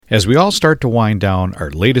As we all start to wind down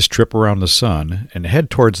our latest trip around the sun and head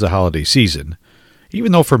towards the holiday season,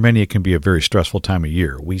 even though for many it can be a very stressful time of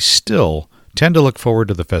year, we still tend to look forward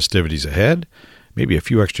to the festivities ahead, maybe a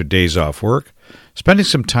few extra days off work, spending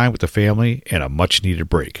some time with the family, and a much-needed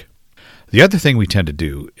break. The other thing we tend to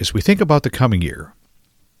do is we think about the coming year,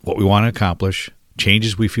 what we want to accomplish,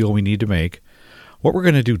 changes we feel we need to make, what we're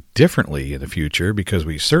going to do differently in the future because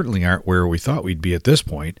we certainly aren't where we thought we'd be at this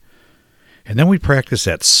point, and then we practice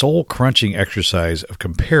that soul-crunching exercise of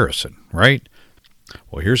comparison, right?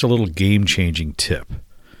 Well, here's a little game-changing tip.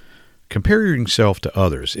 Comparing yourself to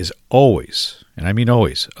others is always, and I mean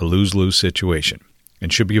always, a lose-lose situation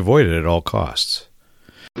and should be avoided at all costs.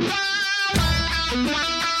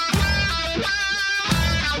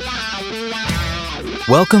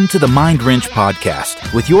 Welcome to the Mind Wrench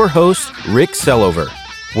Podcast with your host, Rick Sellover,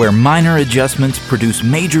 where minor adjustments produce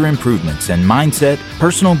major improvements in mindset,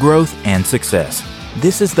 personal growth, and success.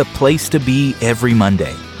 This is the place to be every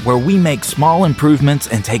Monday, where we make small improvements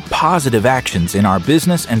and take positive actions in our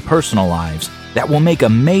business and personal lives that will make a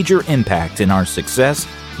major impact in our success,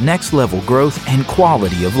 next level growth, and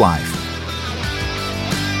quality of life.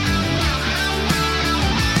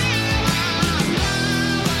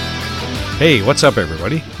 Hey, what's up,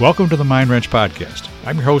 everybody? Welcome to the Mind Wrench Podcast.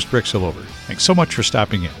 I'm your host, Rick Sellover. Thanks so much for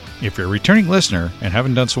stopping in. If you're a returning listener and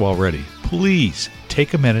haven't done so already, please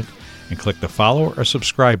take a minute and click the follow or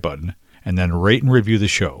subscribe button and then rate and review the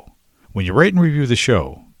show. When you rate and review the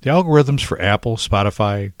show, the algorithms for Apple,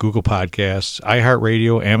 Spotify, Google Podcasts,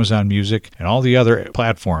 iHeartRadio, Amazon Music, and all the other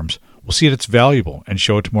platforms will see that it's valuable and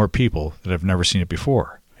show it to more people that have never seen it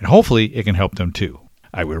before. And hopefully it can help them too.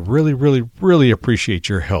 I would really appreciate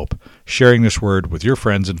your help sharing this word with your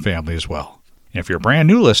friends and family as well. And if you're a brand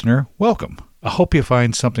new listener, welcome. I hope you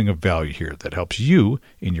find something of value here that helps you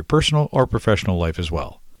in your personal or professional life as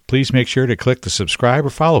well. Please make sure to click the subscribe or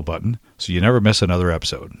follow button so you never miss another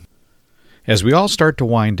episode. As we all start to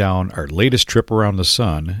wind down our latest trip around the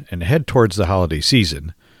sun and head towards the holiday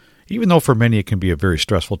season, even though for many it can be a very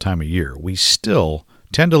stressful time of year, we still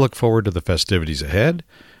tend to look forward to the festivities ahead,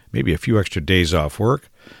 maybe a few extra days off work,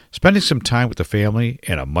 spending some time with the family,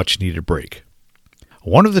 and a much-needed break.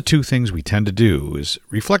 One of the two things we tend to do is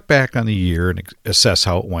reflect back on the year and assess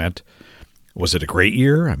how it went. Was it a great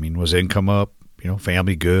year? I mean, was income up?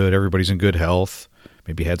 Family good? Everybody's in good health?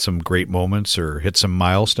 Maybe had some great moments or hit some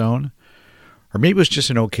milestone? Or maybe it was just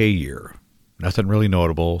an okay year. Nothing really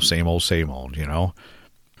notable, same old,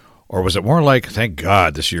 Or was it more like, thank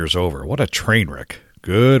God this year's over. What a train wreck.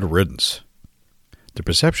 Good riddance. The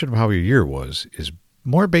perception of how your year was is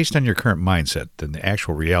more based on your current mindset than the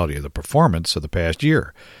actual reality of the performance of the past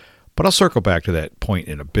year. But I'll circle back to that point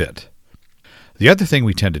in a bit. The other thing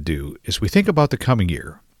we tend to do is we think about the coming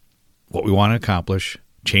year, what we want to accomplish,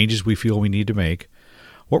 changes we feel we need to make,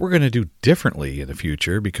 what we're going to do differently in the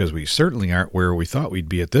future because we certainly aren't where we thought we'd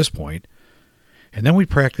be at this point, and then we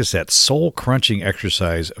practice that soul-crunching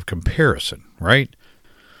exercise of comparison, right?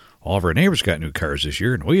 All of our neighbors got new cars this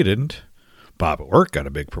year and we didn't. Bob at work got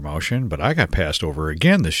a big promotion, but I got passed over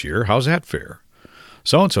again this year. How's that fair?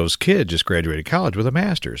 So-and-so's kid just graduated college with a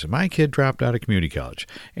master's, and my kid dropped out of community college.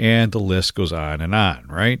 And the list goes on,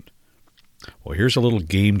 right? Well, here's a little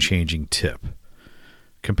game-changing tip.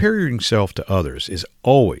 Comparing yourself to others is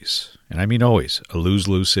always, and I mean always, a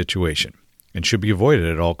lose-lose situation and should be avoided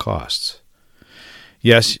at all costs.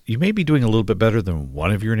 Yes, you may be doing a little bit better than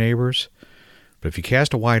one of your neighbors, but if you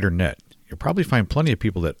cast a wider net, you'll probably find plenty of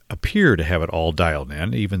people that appear to have it all dialed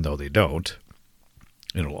in, even though they don't.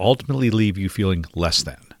 It'll ultimately leave you feeling less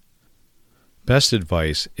than. Best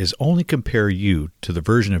advice is only compare you to the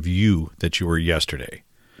version of you that you were yesterday,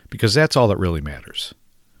 because that's all that really matters.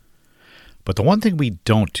 But the one thing we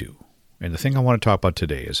don't do, and the thing I want to talk about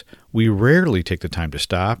today, is we rarely take the time to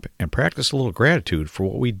stop and practice a little gratitude for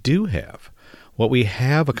what we do have, what we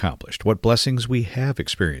have accomplished, what blessings we have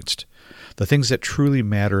experienced, the things that truly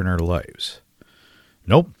matter in our lives.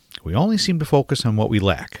 Nope, we only seem to focus on what we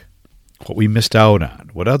lack, what we missed out on,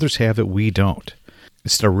 what others have that we don't,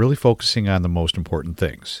 instead of really focusing on the most important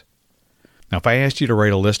things. Now, if I asked you to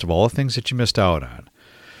write a list of all the things that you missed out on,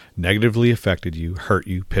 negatively affected you, hurt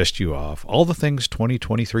you, pissed you off, all the things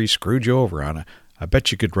 2023 screwed you over on, I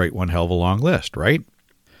bet you could write one hell of a long list, right?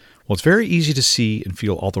 Well, it's very easy to see and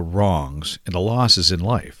feel all the wrongs and the losses in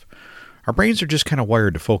life. Our brains are just kind of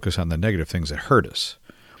wired to focus on the negative things that hurt us.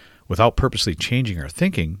 Without purposely changing our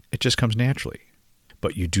thinking, it just comes naturally.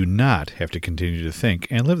 But you do not have to continue to think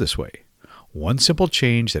and live this way. One simple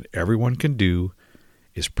change that everyone can do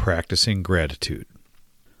is practicing gratitude.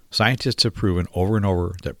 Scientists have proven over and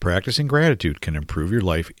over that practicing gratitude can improve your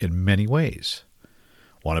life in many ways.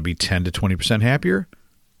 Want to be 10 to 20% happier?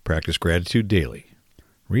 practice gratitude daily.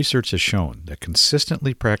 Research has shown that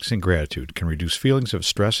consistently practicing gratitude can reduce feelings of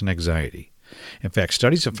stress and anxiety. In fact,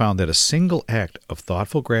 studies have found that a single act of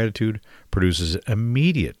thoughtful gratitude produces an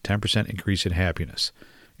immediate 10% increase in happiness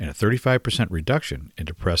and a 35% reduction in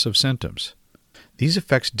depressive symptoms. These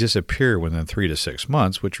effects disappear within 3 to 6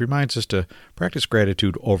 months, which reminds us to practice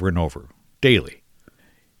gratitude over and over, daily.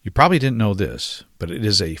 You probably didn't know this, but it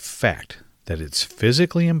is a fact that it's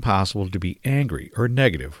physically impossible to be angry or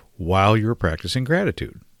negative while you're practicing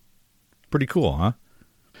gratitude. Pretty cool, huh?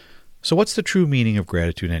 So what's the true meaning of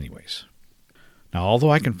gratitude anyways? Now,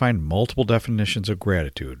 although I can find multiple definitions of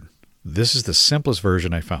gratitude, this is the simplest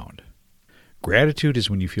version I found. Gratitude is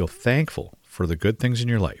when you feel thankful for the good things in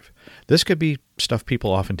your life. This could be stuff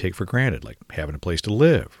people often take for granted, like having a place to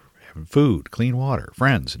live, having food, clean water,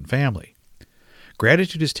 friends, and family.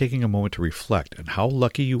 Gratitude is taking a moment to reflect on how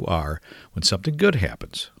lucky you are when something good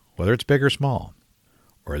happens, whether it's big or small.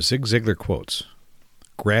 Or as Zig Ziglar quotes,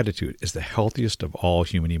 gratitude is the healthiest of all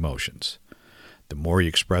human emotions. The more you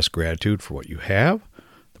express gratitude for what you have,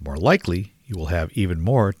 the more likely you will have even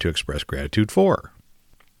more to express gratitude for.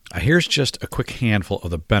 Here's just a quick handful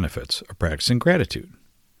of the benefits of practicing gratitude,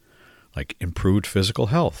 like improved physical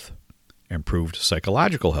health, improved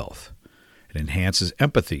psychological health. It enhances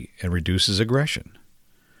empathy and reduces aggression.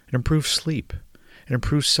 It improves sleep. It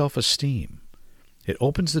improves self-esteem. It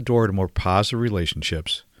opens the door to more positive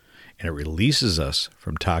relationships, and it releases us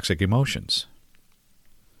from toxic emotions.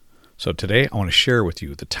 So today I want to share with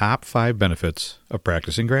you the top 5 benefits of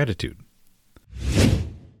practicing gratitude.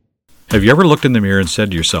 Have you ever looked in the mirror and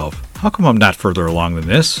said to yourself, how come I'm not further along than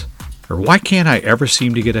this? Or why can't I ever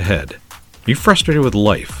seem to get ahead? Are you frustrated with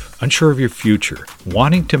life, unsure of your future,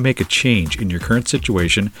 wanting to make a change in your current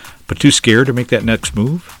situation, but too scared to make that next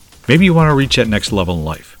move? Maybe you want to reach that next level in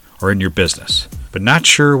life or in your business, but not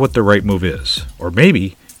sure what the right move is. Or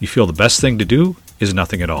maybe you feel the best thing to do is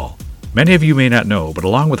nothing at all. Many of you may not know, but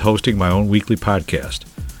along with hosting my own weekly podcast,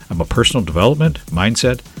 I'm a personal development,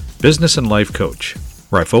 mindset, business, and life coach,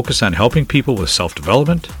 where I focus on helping people with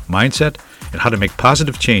self-development, mindset, and how to make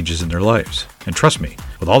positive changes in their lives. And trust me,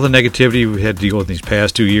 with all the negativity we've had to deal with these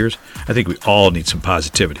past 2 years, I think we all need some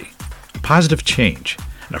positivity, positive change,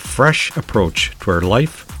 and a fresh approach to our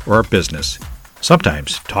life or our business.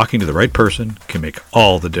 Sometimes talking to the right person can make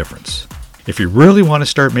all the difference. If you really want to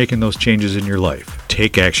start making those changes in your life,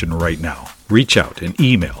 take action right now. Reach out and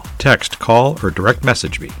email, text, call, or direct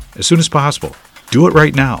message me as soon as possible. Do it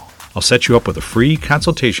right now. I'll set you up with a free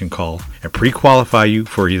consultation call and pre-qualify you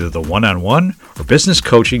for either the one-on-one or business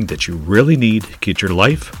coaching that you really need to get your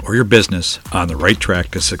life or your business on the right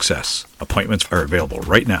track to success. Appointments are available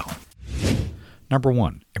right now. Number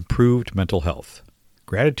 1, improved mental health.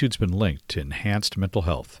 Gratitude's been linked to enhanced mental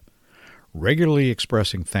health. Regularly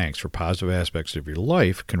expressing thanks for positive aspects of your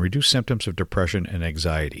life can reduce symptoms of depression and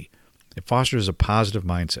anxiety. It fosters a positive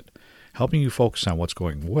mindset, helping you focus on what's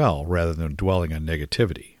going well rather than dwelling on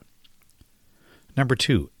negativity. Number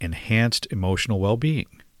 2, enhanced emotional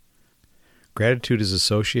well-being. Gratitude is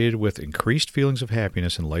associated with increased feelings of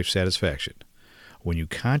happiness and life satisfaction. When you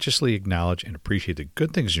consciously acknowledge and appreciate the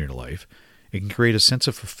good things in your life, it can create a sense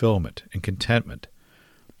of fulfillment and contentment.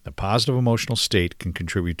 A positive emotional state can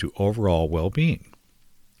contribute to overall well-being.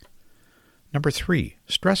 Number 3,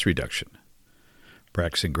 stress reduction.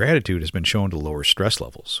 Practicing gratitude has been shown to lower stress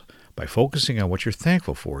levels. By focusing on what you're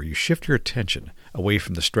thankful for, you shift your attention away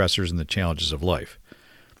from the stressors and the challenges of life.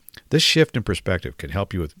 This shift in perspective can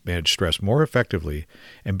help you manage stress more effectively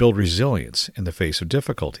and build resilience in the face of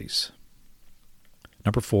difficulties.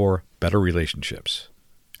 Number 4, better relationships.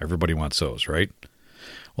 Everybody wants those, right?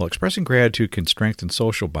 Well, expressing gratitude can strengthen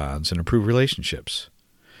social bonds and improve relationships.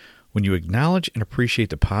 When you acknowledge and appreciate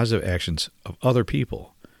the positive actions of other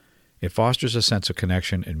people, it fosters a sense of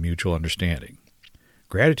connection and mutual understanding.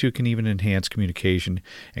 Gratitude can even enhance communication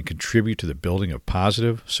and contribute to the building of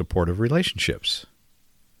positive, supportive relationships.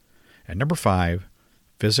 And number 5,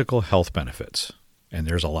 physical health benefits. And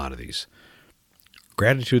there's a lot of these.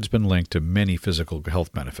 Gratitude's been linked to many physical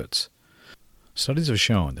health benefits. Studies have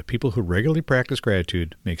shown that people who regularly practice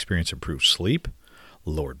gratitude may experience improved sleep,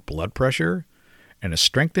 lowered blood pressure, and a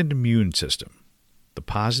strengthened immune system. The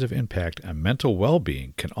positive impact on mental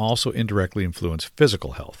well-being can also indirectly influence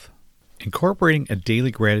physical health. Incorporating a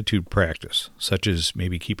daily gratitude practice, such as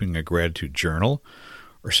maybe keeping a gratitude journal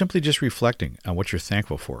or simply just reflecting on what you're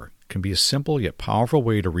thankful for, can be a simple yet powerful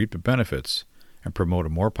way to reap the benefits and promote a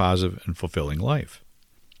more positive and fulfilling life.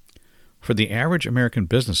 For the average American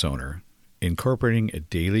business owner, incorporating a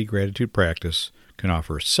daily gratitude practice can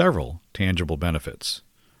offer several tangible benefits.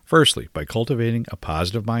 Firstly, by cultivating a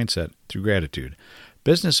positive mindset through gratitude,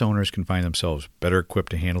 Business owners can find themselves better equipped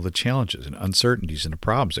to handle the challenges and uncertainties and the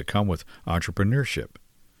problems that come with entrepreneurship.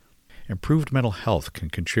 Improved mental health can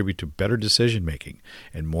contribute to better decision-making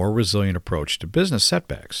and more resilient approach to business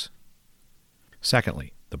setbacks.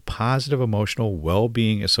 Secondly, the positive emotional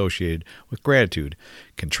well-being associated with gratitude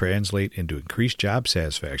can translate into increased job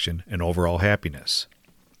satisfaction and overall happiness.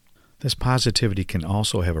 This positivity can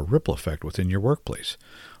also have a ripple effect within your workplace,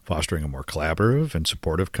 fostering a more collaborative and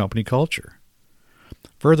supportive company culture.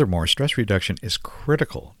 Furthermore, stress reduction is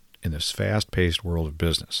critical in this fast-paced world of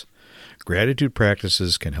business. Gratitude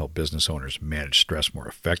practices can help business owners manage stress more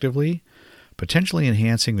effectively, potentially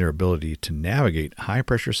enhancing their ability to navigate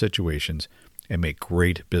high-pressure situations and make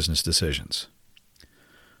great business decisions.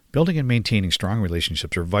 Building and maintaining strong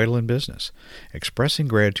relationships are vital in business. Expressing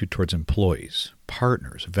gratitude towards employees,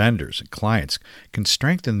 partners, vendors, and clients can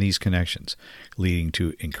strengthen these connections, leading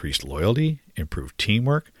to increased loyalty, improved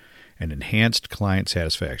teamwork, and enhanced client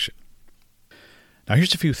satisfaction. Now,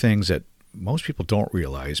 here's a few things that most people don't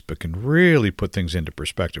realize but can really put things into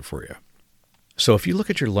perspective for you. So if you look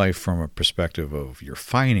at your life from a perspective of your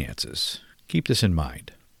finances, keep this in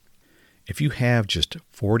mind. If you have just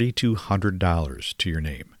 $4,200 to your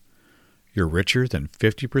name, you're richer than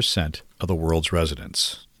 50% of the world's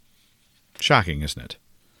residents. Shocking, isn't it?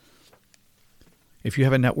 If you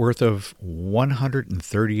have a net worth of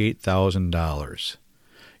 $138,000,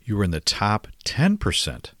 you are in the top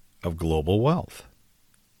 10% of global wealth.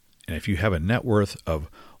 And if you have a net worth of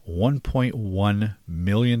 $1.1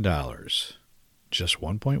 million, just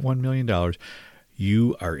 $1.1 million,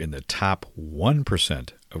 you are in the top 1%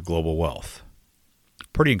 of global wealth.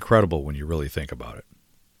 Pretty incredible when you really think about it.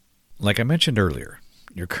 Like I mentioned earlier,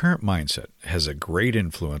 your current mindset has a great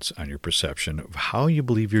influence on your perception of how you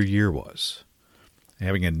believe your year was.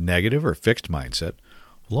 Having a negative or fixed mindset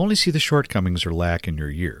will only see the shortcomings or lack in your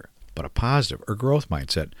year, but a positive or growth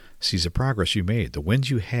mindset sees the progress you made, the wins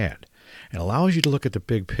you had, and allows you to look at the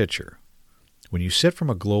big picture. When you sit from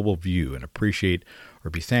a global view and appreciate or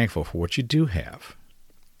be thankful for what you do have.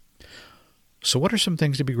 So what are some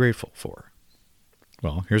things to be grateful for?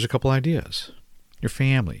 Well, here's a couple ideas. Your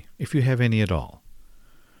family, if you have any at all.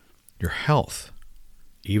 Your health,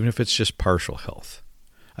 even if it's just partial health.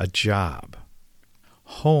 A job.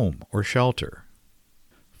 Home or shelter.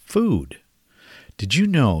 Food. Did you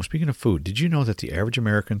know, speaking of food, did you know that the average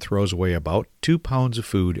American throws away about 2 pounds of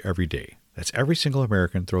food every day? That's every single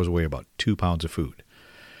American throws away about 2 pounds of food.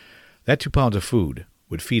 That 2 pounds of food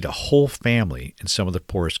would feed a whole family in some of the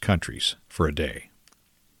poorest countries for a day.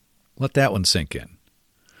 Let that one sink in.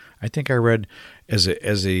 I think I read as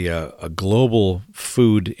a global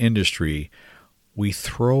food industry, we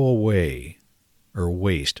throw away or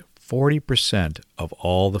waste 40% of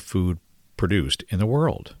all the food produced in the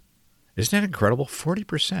world. Isn't that incredible?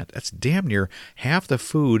 40%. That's damn near half the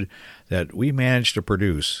food that we manage to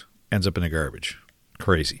produce ends up in the garbage.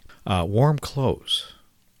 Crazy. Warm clothes.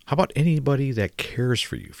 How about anybody that cares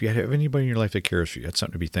for you? If you have anybody in your life that cares for you, that's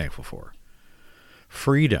something to be thankful for.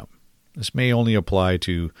 Freedom. This may only apply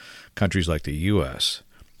to countries like the U.S.,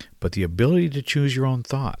 but the ability to choose your own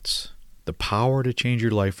thoughts, the power to change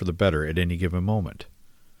your life for the better at any given moment.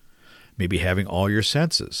 Maybe having all your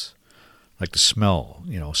senses, like the smell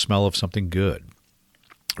of something good,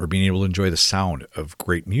 or being able to enjoy the sound of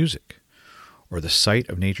great music, or the sight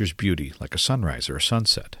of nature's beauty like a sunrise or a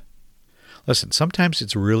sunset. Listen, sometimes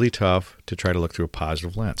it's really tough to try to look through a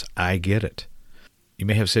positive lens. I get it. You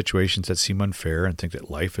may have situations that seem unfair and think that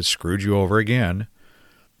life has screwed you over again,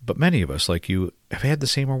 but many of us, like you, have had the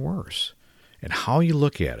same or worse. And how you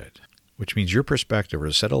look at it, which means your perspective or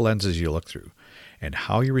the set of lenses you look through, and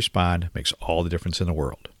how you respond makes all the difference in the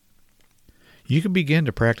world. You can begin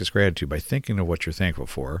to practice gratitude by thinking of what you're thankful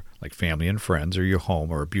for, like family and friends or your home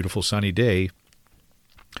or a beautiful sunny day,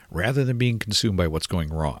 rather than being consumed by what's going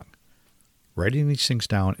wrong. Writing these things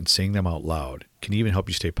down and saying them out loud can even help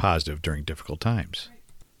you stay positive during difficult times.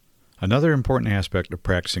 Another important aspect of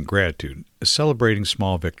practicing gratitude is celebrating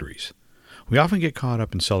small victories. We often get caught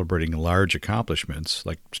up in celebrating large accomplishments,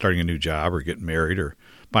 like starting a new job or getting married or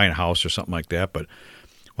buying a house or something like that. But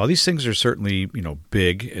while these things are certainly,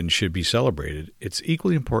 big and should be celebrated, it's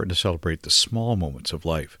equally important to celebrate the small moments of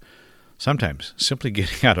life. Sometimes simply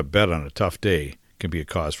getting out of bed on a tough day can be a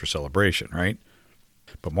cause for celebration, right?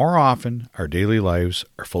 But more often, our daily lives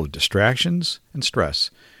are full of distractions and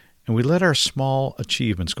stress, and we let our small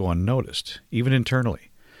achievements go unnoticed, even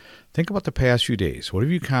internally. Think about the past few days. What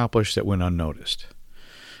have you accomplished that went unnoticed?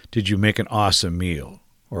 Did you make an awesome meal,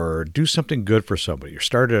 or do something good for somebody, or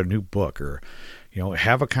started a new book, or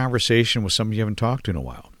have a conversation with somebody you haven't talked to in a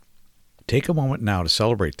while? Take a moment now to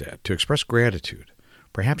celebrate that, to express gratitude.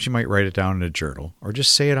 Perhaps you might write it down in a journal or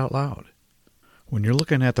just say it out loud. When you're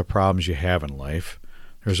looking at the problems you have in life,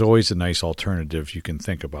 there's always a nice alternative you can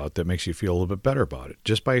think about that makes you feel a little bit better about it,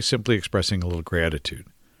 just by simply expressing a little gratitude.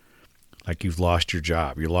 Like you've lost your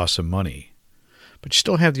job, you lost some money, but you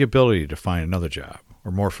still have the ability to find another job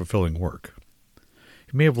or more fulfilling work.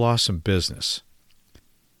 You may have lost some business,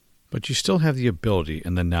 but you still have the ability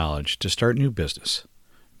and the knowledge to start new business.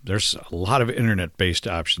 There's a lot of internet-based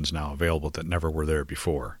options now available that never were there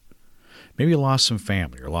before. Maybe you lost some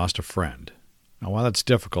family or lost a friend. Now, while that's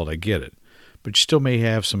difficult, I get it, but you still may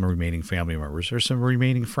have some remaining family members or some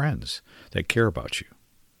remaining friends that care about you.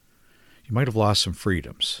 You might have lost some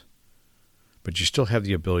freedoms, but you still have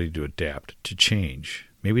the ability to adapt, to change,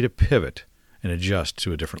 maybe to pivot and adjust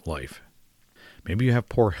to a different life. Maybe you have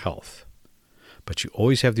poor health, but you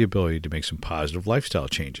always have the ability to make some positive lifestyle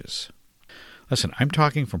changes. Listen, I'm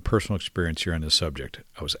talking from personal experience here on this subject.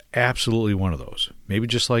 I was absolutely one of those, maybe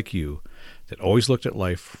just like you, that always looked at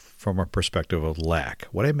life from a perspective of lack,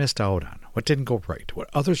 what I missed out on, what didn't go right, what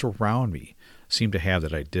others around me seemed to have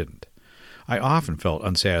that I didn't. I often felt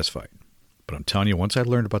unsatisfied. But I'm telling you, once I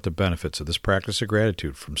learned about the benefits of this practice of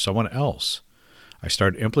gratitude from someone else, I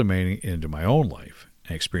started implementing it into my own life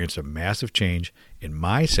and experienced a massive change in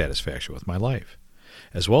my satisfaction with my life,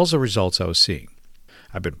 as well as the results I was seeing.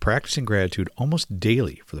 I've been practicing gratitude almost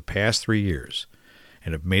daily for the past 3 years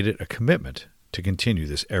and have made it a commitment to continue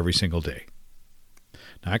this every single day.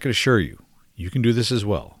 Now, I can assure you, you can do this as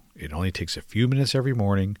well. It only takes a few minutes every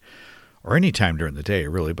morning or any time during the day,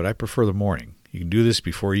 really, but I prefer the morning. You can do this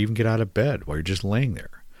before you even get out of bed while you're just laying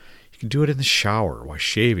there. You can do it in the shower while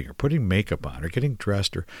shaving or putting makeup on or getting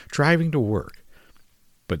dressed or driving to work.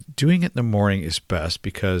 But doing it in the morning is best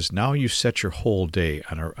because now you set your whole day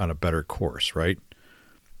on a better course, right?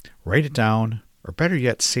 Write it down, or better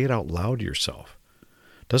yet, say it out loud to yourself.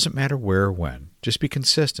 Doesn't matter where or when. Just be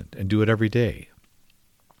consistent and do it every day.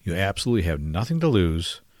 You absolutely have nothing to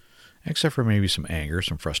lose, except for maybe some anger,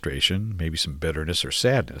 some frustration, maybe some bitterness or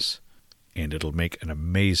sadness. And it'll make an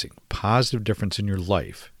amazing, positive difference in your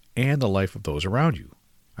life and the life of those around you.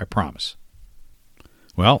 I promise.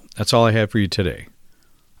 Well, that's all I had for you today.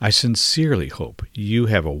 I sincerely hope you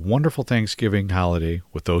have a wonderful Thanksgiving holiday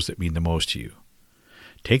with those that mean the most to you.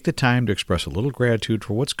 Take the time to express a little gratitude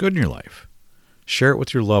for what's good in your life. Share it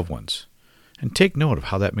with your loved ones, and take note of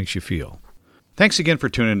how that makes you feel. Thanks again for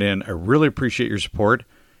tuning in. I really appreciate your support,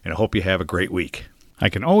 and I hope you have a great week. I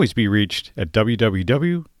can always be reached at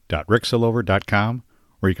www.ricksillover.com,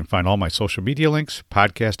 where you can find all my social media links,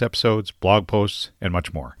 podcast episodes, blog posts, and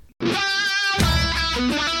much more.